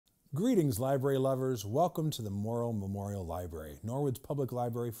Greetings, library lovers. Welcome to the Morrill Memorial Library, Norwood's public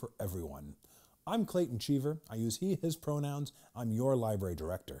library for everyone. I'm Clayton Cheever. I use he, his pronouns. I'm your library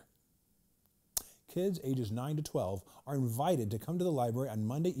director. Kids ages 9 to 12 are invited to come to the library on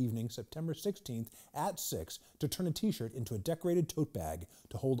Monday evening, September 16th at 6 to turn a t-shirt into a decorated tote bag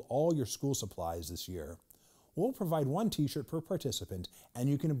to hold all your school supplies this year. We'll provide one t-shirt per participant, and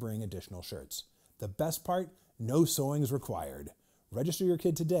you can bring additional shirts. The best part, no sewing is required. Register your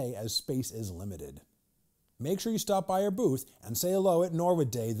kid today as space is limited. Make sure you stop by our booth and say hello at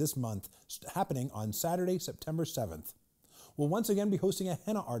Norwood Day this month, happening on Saturday, September 7th. We'll once again be hosting a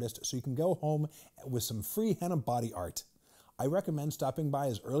henna artist so you can go home with some free henna body art. I recommend stopping by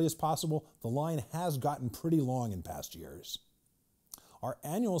as early as possible. The line has gotten pretty long in past years. Our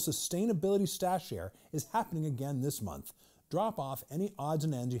annual Sustainability Stash Share is happening again this month. Drop off any odds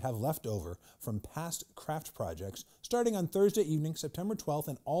and ends you have left over from past craft projects starting on Thursday evening, September 12th,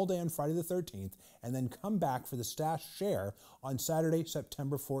 and all day on Friday the 13th, and then come back for the Stash Share on Saturday,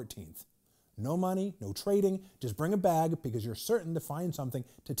 September 14th. No money, no trading, just bring a bag because you're certain to find something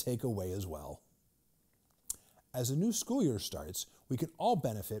to take away as well. As a new school year starts, we can all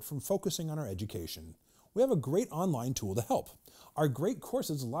benefit from focusing on our education. We have a great online tool to help. Our Great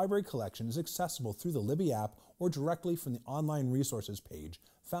Courses library collection is accessible through the Libby app or directly from the online resources page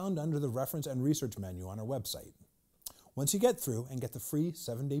found under the reference and research menu on our website. Once you get through and get the free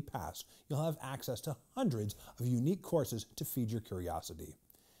 7-day pass, you'll have access to hundreds of unique courses to feed your curiosity.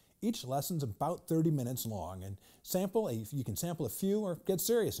 Each lesson's about 30 minutes long, and you can sample a few or get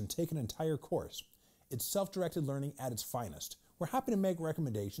serious and take an entire course. It's self-directed learning at its finest. We're happy to make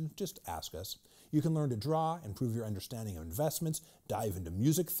recommendations, just ask us. You can learn to draw, improve your understanding of investments, dive into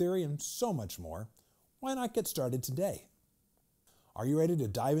music theory, and so much more. Why not get started today? Are you ready to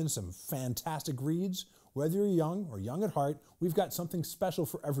dive into some fantastic reads? Whether you're young or young at heart, we've got something special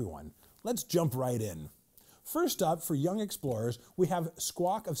for everyone. Let's jump right in. First up, for young explorers, we have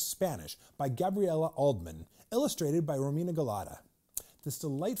Squawk of Spanish by Gabriela Aldman, illustrated by Romina Galata. This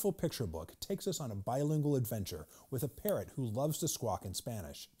delightful picture book takes us on a bilingual adventure with a parrot who loves to squawk in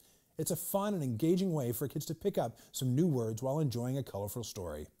Spanish. It's a fun and engaging way for kids to pick up some new words while enjoying a colorful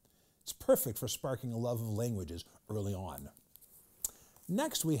story. It's perfect for sparking a love of languages early on.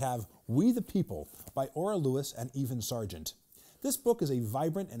 Next, we have We the People by Ora Lewis and Even Sargent. This book is a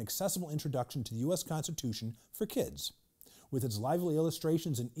vibrant and accessible introduction to the U.S. Constitution for kids. With its lively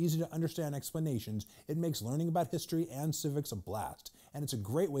illustrations and easy-to-understand explanations, it makes learning about history and civics a blast, and it's a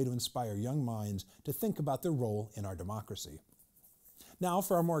great way to inspire young minds to think about their role in our democracy. Now,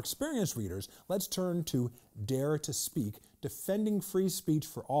 for our more experienced readers, let's turn to Dare to Speak, Defending Free Speech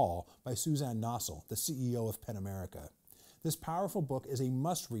for All by Suzanne Nossel, the CEO of PEN America. This powerful book is a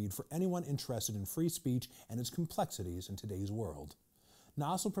must-read for anyone interested in free speech and its complexities in today's world.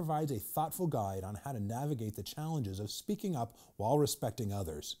 Nossel provides a thoughtful guide on how to navigate the challenges of speaking up while respecting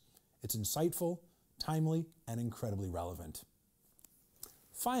others. It's insightful, timely, and incredibly relevant.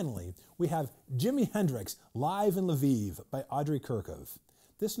 Finally, we have Jimi Hendrix Live in Lviv by Audrey Kirkov.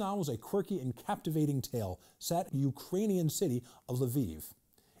 This novel is a quirky and captivating tale set in the Ukrainian city of Lviv.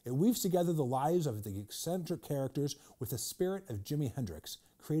 It weaves together the lives of the eccentric characters with the spirit of Jimi Hendrix,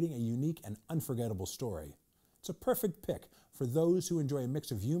 creating a unique and unforgettable story. It's a perfect pick for those who enjoy a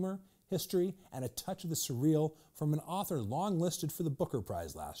mix of humor, history, and a touch of the surreal from an author long listed for the Booker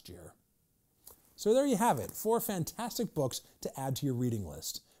Prize last year. So there you have it, 4 fantastic books to add to your reading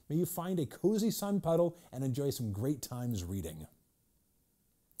list. May you find a cozy sun puddle and enjoy some great times reading.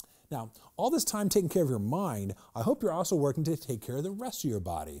 Now, all this time taking care of your mind, I hope you're also working to take care of the rest of your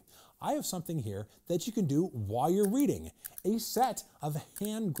body. I have something here that you can do while you're reading, a set of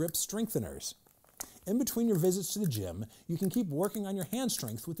hand grip strengtheners. In between your visits to the gym, you can keep working on your hand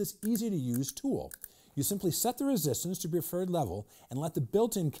strength with this easy-to-use tool. You simply set the resistance to your preferred level and let the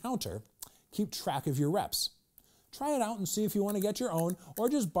built-in counter keep track of your reps. Try it out and see if you want to get your own or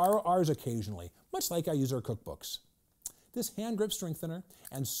just borrow ours occasionally, much like I use our cookbooks. This hand grip strengthener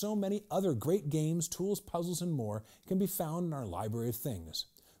and so many other great games, tools, puzzles, and more can be found in our Library of Things.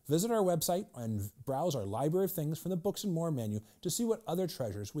 Visit our website and browse our Library of Things from the Books and More menu to see what other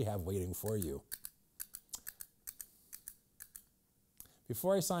treasures we have waiting for you.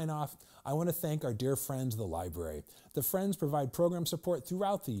 Before I sign off, I want to thank our dear friends of the library. The Friends provide program support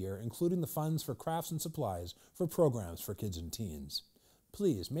throughout the year, including the funds for crafts and supplies for programs for kids and teens.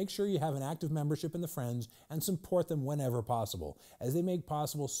 Please make sure you have an active membership in the Friends and support them whenever possible, as they make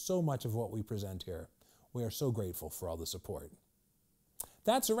possible so much of what we present here. We are so grateful for all the support.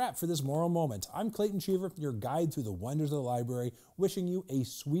 That's a wrap for this Morrill Moment. I'm Clayton Cheever, your guide through the wonders of the library, wishing you a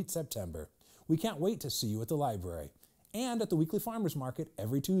sweet September. We can't wait to see you at the library. and at the weekly farmers market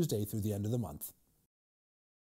every Tuesday through the end of the month.